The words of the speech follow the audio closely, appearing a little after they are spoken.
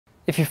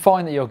If you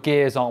find that your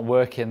gears aren't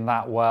working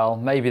that well,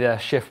 maybe they're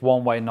shift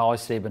one way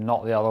nicely but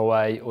not the other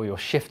way, or your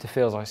shifter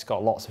feels like it's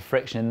got lots of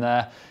friction in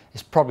there,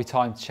 it's probably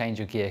time to change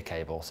your gear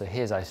cable. So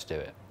here's how to do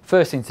it.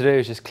 First thing to do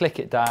is just click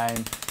it down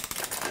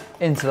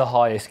into the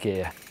highest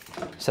gear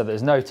so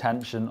there's no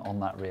tension on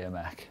that rear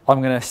mech. I'm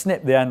going to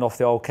snip the end off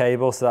the old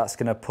cable, so that's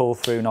going to pull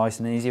through nice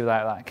and easy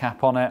without that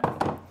cap on it,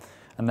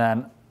 and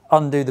then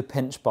undo the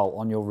pinch bolt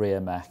on your rear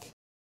mech.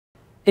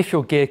 If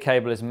your gear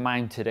cable is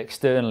mounted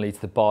externally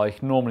to the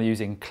bike, normally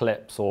using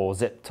clips or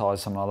zip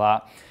ties, something like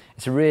that,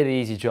 it's a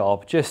really easy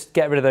job. Just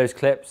get rid of those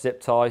clips,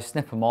 zip ties,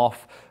 snip them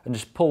off, and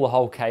just pull the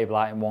whole cable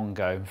out in one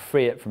go and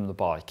free it from the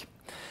bike.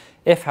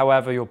 If,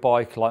 however, your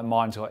bike, like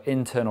mine's got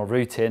internal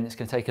routing, it's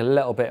going to take a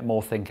little bit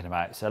more thinking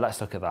about, so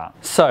let's look at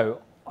that.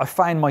 So I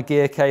found my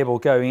gear cable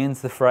going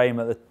into the frame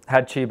at the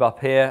head tube up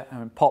here,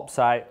 and it pops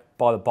out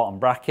by the bottom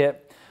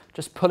bracket.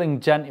 Just pulling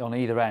gently on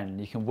either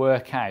end, you can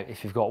work out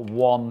if you've got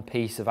one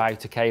piece of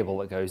outer cable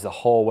that goes the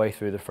whole way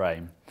through the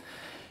frame.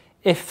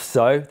 If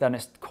so, then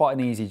it's quite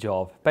an easy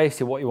job.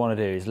 Basically what you want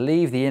to do is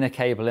leave the inner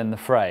cable in the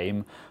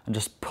frame and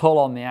just pull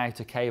on the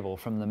outer cable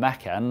from the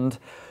mech end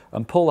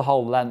and pull the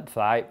whole length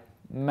out,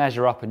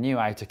 measure up a new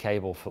outer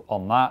cable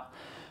on that,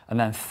 and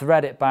then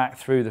thread it back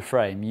through the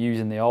frame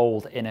using the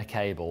old inner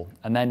cable.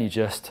 And then you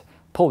just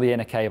pull the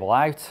inner cable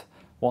out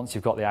once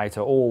you've got the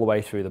outer all the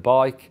way through the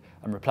bike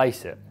and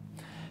replace it.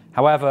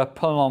 However,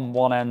 pulling on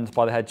one end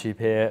by the head tube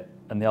here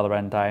and the other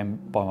end down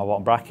by my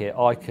bottom bracket,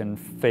 I can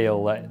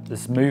feel that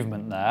there's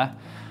movement there.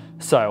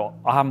 So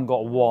I haven't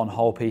got one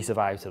whole piece of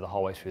outer the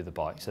whole way through the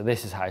bike. So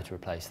this is how to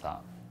replace that.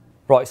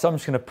 Right, so I'm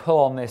just going to pull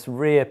on this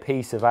rear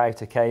piece of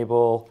outer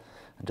cable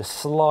and just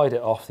slide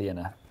it off the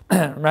inner.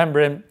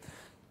 Remembering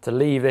to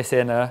leave this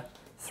inner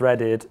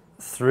threaded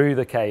through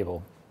the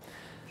cable.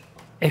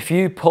 If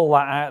you pull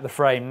that out of the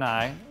frame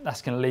now,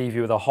 that's going to leave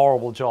you with a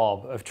horrible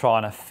job of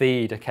trying to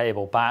feed a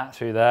cable back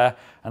through there,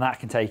 and that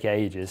can take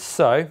ages.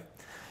 So,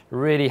 a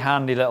really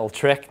handy little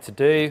trick to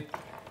do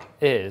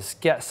is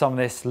get some of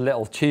this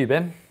little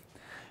tubing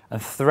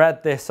and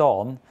thread this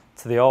on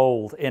to the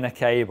old inner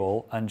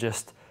cable and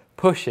just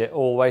push it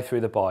all the way through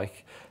the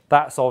bike.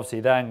 That's obviously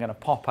then going to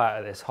pop out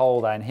of this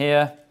hole down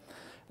here.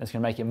 It's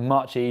going to make it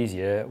much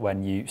easier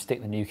when you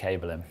stick the new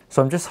cable in.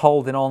 So I'm just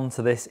holding on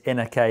to this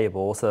inner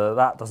cable so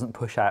that doesn't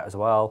push out as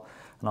well.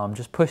 And I'm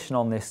just pushing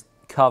on this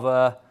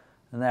cover,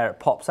 and there it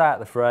pops out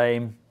the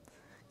frame,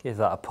 gives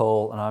that a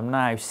pull, and I'm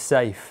now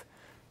safe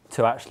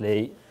to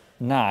actually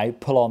now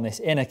pull on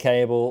this inner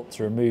cable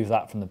to remove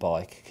that from the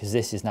bike, because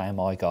this is now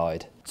my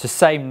guide. So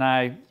same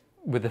now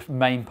with the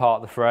main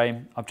part of the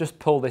frame. I've just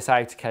pulled this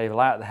outer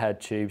cable out of the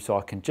head tube so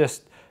I can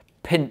just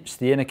pinch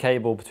the inner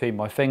cable between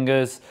my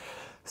fingers.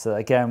 So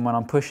again, when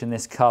I'm pushing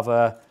this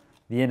cover,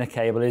 the inner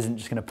cable isn't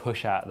just going to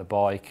push out of the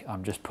bike,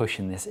 I'm just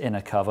pushing this inner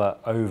cover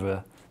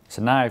over.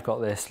 So now I've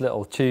got this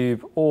little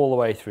tube all the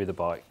way through the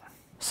bike.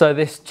 So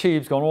this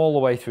tube's gone all the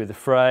way through the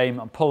frame.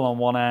 I'm pulling on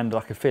one end,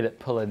 I can feel it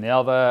pulling the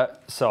other.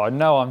 So I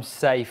know I'm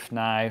safe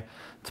now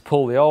to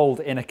pull the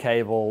old inner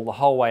cable the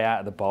whole way out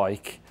of the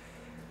bike,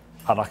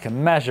 and I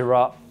can measure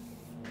up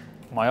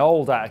my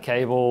old outer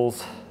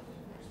cables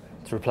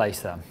to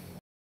replace them.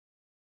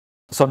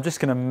 So I'm just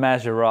going to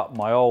measure up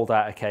my old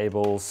outer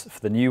cables for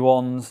the new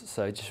ones.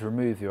 So just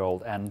remove your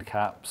old end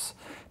caps,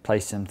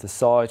 place them to the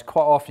side.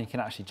 Quite often you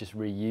can actually just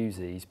reuse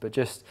these, but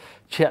just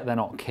check they're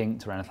not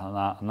kinked or anything like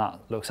that, and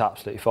that looks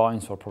absolutely fine,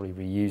 so I'll probably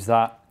reuse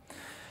that.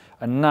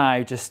 And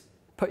now just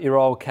put your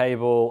old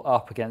cable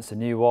up against the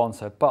new one,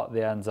 so butt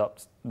the ends up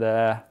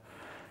there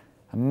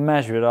and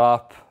measure it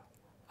up,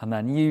 and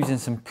then using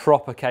some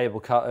proper cable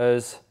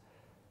cutters,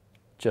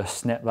 just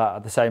snip that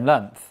at the same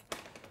length.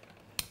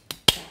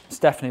 It's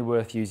definitely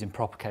worth using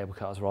proper cable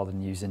cutters rather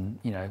than using,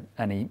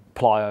 any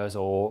pliers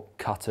or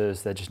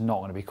cutters. They're just not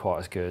going to be quite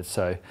as good.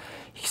 So you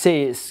can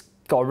see it's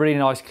got a really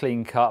nice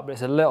clean cut, but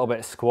it's a little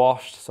bit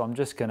squashed. So I'm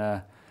just going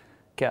to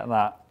get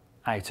that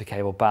outer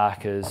cable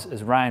back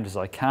as round as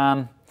I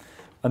can.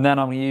 And then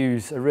I'm going to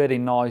use a really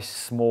nice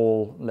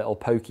small little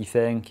pokey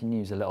thing. You can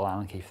use a little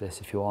Allen key for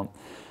this if you want,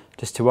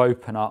 just to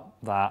open up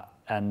that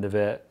end of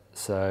it.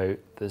 So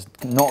there's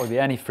not going to be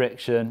any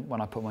friction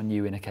when I put my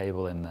new inner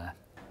cable in there.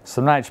 So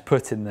I'm now just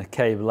putting the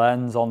cable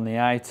ends on the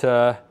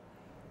outer,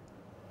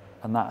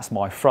 and that's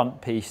my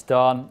front piece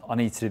done. I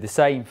need to do the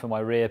same for my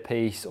rear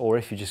piece, or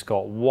if you just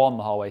got one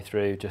the whole way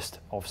through, just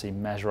obviously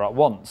measure up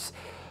once.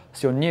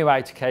 So your new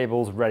outer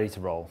cable's ready to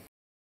roll.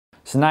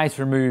 So now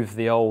to remove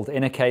the old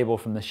inner cable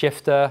from the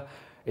shifter.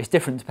 It's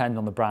different depending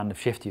on the brand of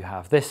shifter you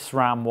have. This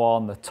SRAM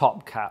one, the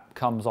top cap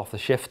comes off the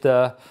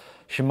shifter.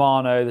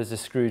 Shimano, there's a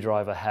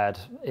screwdriver head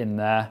in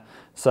there.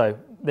 So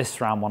this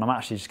SRAM one, I'm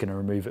actually just going to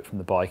remove it from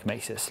the bike,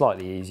 makes it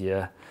slightly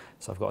easier.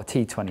 So I've got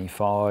a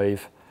T25,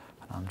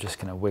 and I'm just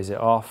going to whiz it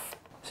off.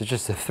 So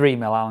just a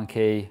 3mm Allen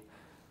key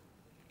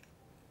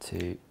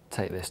to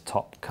take this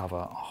top cover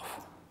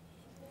off.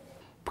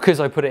 Because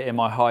I put it in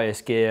my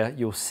highest gear,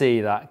 you'll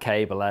see that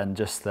cable end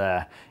just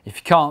there. If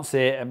you can't see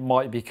it, it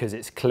might be because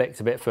it's clicked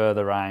a bit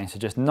further around. So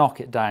just knock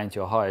it down to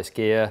your highest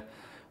gear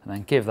and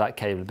then give that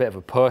cable a bit of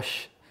a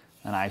push,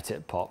 and out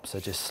it pops. So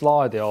just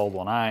slide the old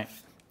one out,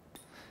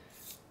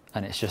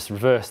 and it's just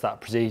reverse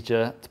that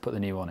procedure to put the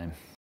new one in.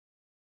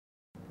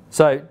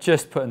 So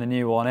just putting the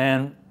new one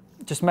in,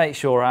 just make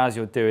sure as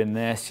you're doing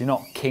this, you're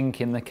not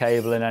kinking the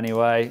cable in any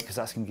way, because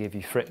that's going to give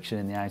you friction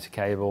in the outer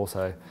cable.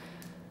 So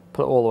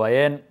put it all the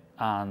way in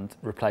and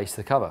replace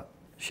the cover.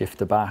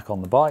 Shifter back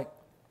on the bike.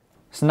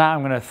 So now I'm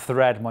going to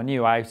thread my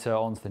new outer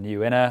onto the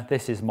new inner.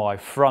 This is my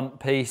front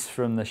piece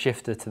from the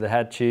shifter to the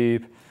head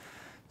tube.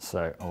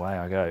 So away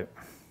I go.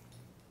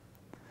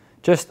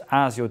 Just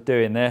as you're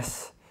doing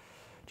this,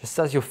 just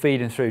as you're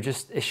feeding through,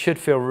 it should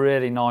feel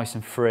really nice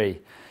and free.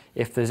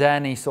 If there's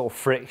any sort of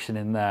friction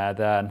in there,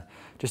 then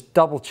just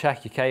double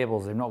check your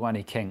cables. They've not got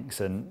any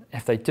kinks, and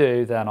if they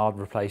do, then I'd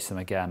replace them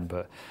again.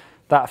 But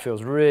that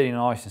feels really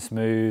nice and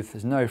smooth.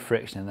 There's no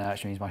friction in there,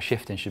 which means my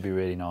shifting should be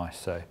really nice.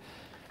 So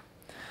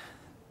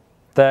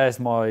there's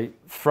my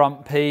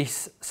front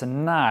piece. So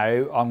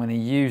now I'm going to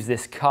use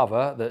this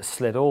cover that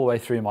slid all the way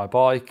through my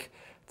bike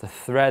to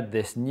thread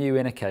this new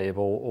inner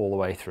cable all the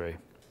way through.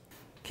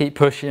 Keep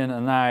pushing,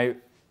 and now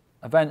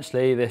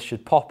eventually this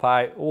should pop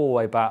out all the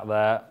way back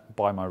there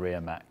by my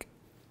rear mech.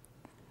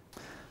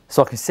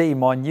 So I can see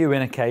my new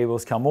inner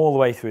cables come all the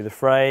way through the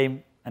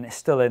frame, and it's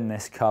still in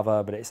this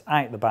cover, but it's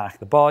out the back of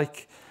the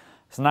bike.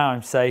 So now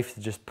I'm safe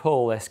to just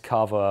pull this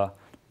cover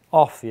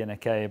off the inner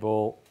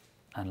cable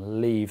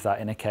and leave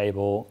that inner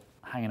cable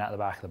hanging out the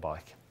back of the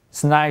bike.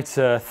 So now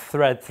to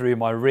thread through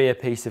my rear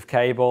piece of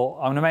cable,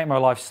 I'm going to make my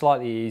life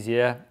slightly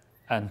easier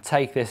and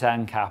take this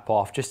end cap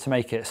off just to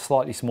make it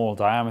slightly smaller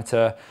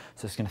diameter,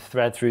 so it's going to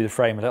thread through the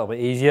frame a little bit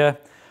easier.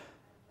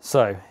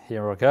 So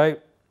here I go,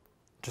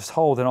 just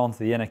holding on to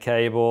the inner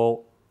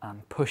cable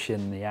and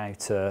pushing the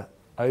outer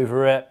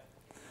over it.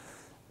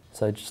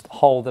 So just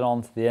holding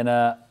on to the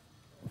inner,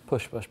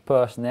 push, push,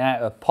 push, and the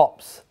outer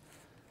pops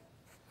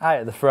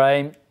out of the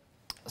frame.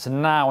 So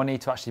now I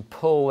need to actually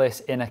pull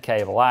this inner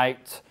cable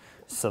out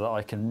so that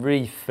I can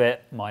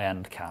refit my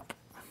end cap.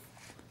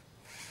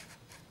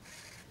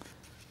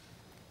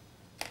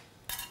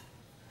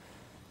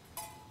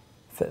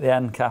 Fit the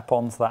end cap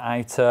onto that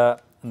outer,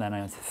 and then I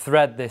have to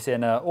thread this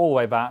inner all the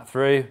way back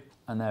through,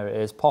 and there it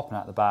is, popping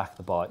out the back of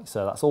the bike.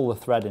 So that's all the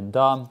threading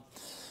done.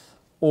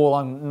 All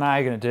I'm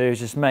now going to do is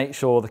just make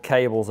sure the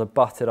cables are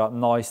butted up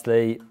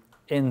nicely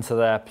into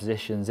their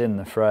positions in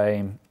the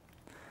frame.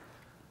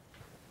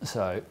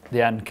 So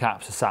the end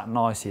caps are sat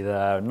nicely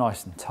there,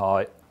 nice and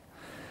tight.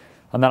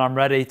 And then I'm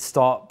ready to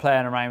start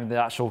playing around with the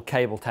actual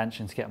cable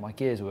tension to get my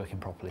gears working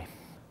properly.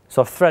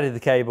 So I've threaded the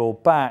cable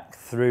back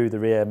through the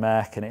rear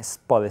mech, and it's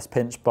by this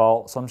pinch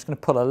bolt. So I'm just going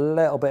to put a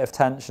little bit of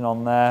tension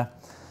on there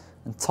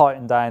and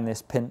tighten down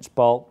this pinch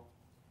bolt.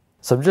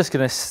 So I'm just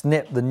going to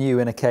snip the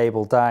new inner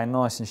cable down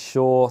nice and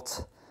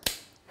short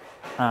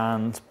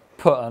and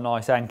put a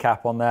nice end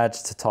cap on there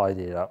just to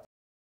tidy it up.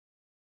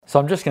 So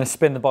I'm just going to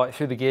spin the bike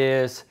through the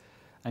gears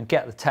and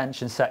get the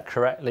tension set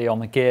correctly on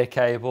the gear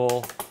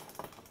cable.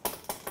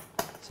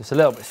 So it's a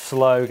little bit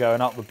slow going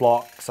up the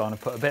block, so I'm going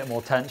to put a bit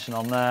more tension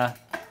on there.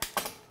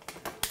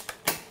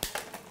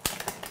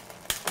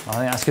 I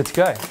think that's good to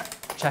go.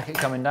 Check it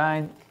coming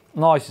down,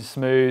 nice and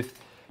smooth.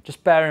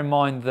 Just bear in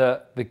mind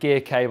that the gear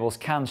cables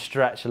can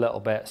stretch a little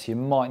bit, so you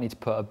might need to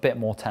put a bit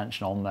more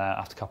tension on there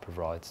after a couple of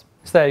rides.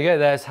 So there you go,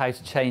 there's how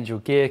to change your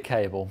gear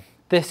cable.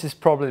 This is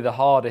probably the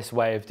hardest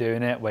way of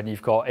doing it when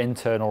you've got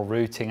internal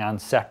routing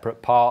and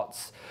separate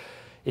parts.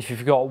 If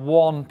you've got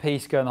one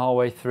piece going the whole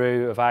way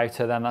through of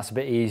outer, then that's a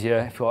bit easier.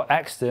 If you've got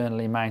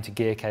externally mounted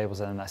gear cables,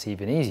 then that's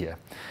even easier.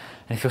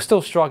 And if you're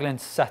still struggling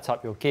to set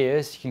up your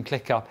gears, you can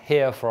click up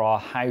here for our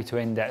how to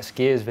index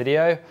gears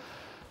video,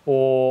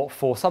 or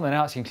for something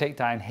else, you can click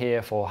down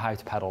here for how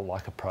to pedal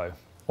like a pro,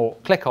 or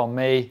click on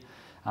me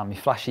and my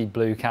flashy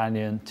blue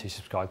canyon to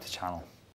subscribe to the channel.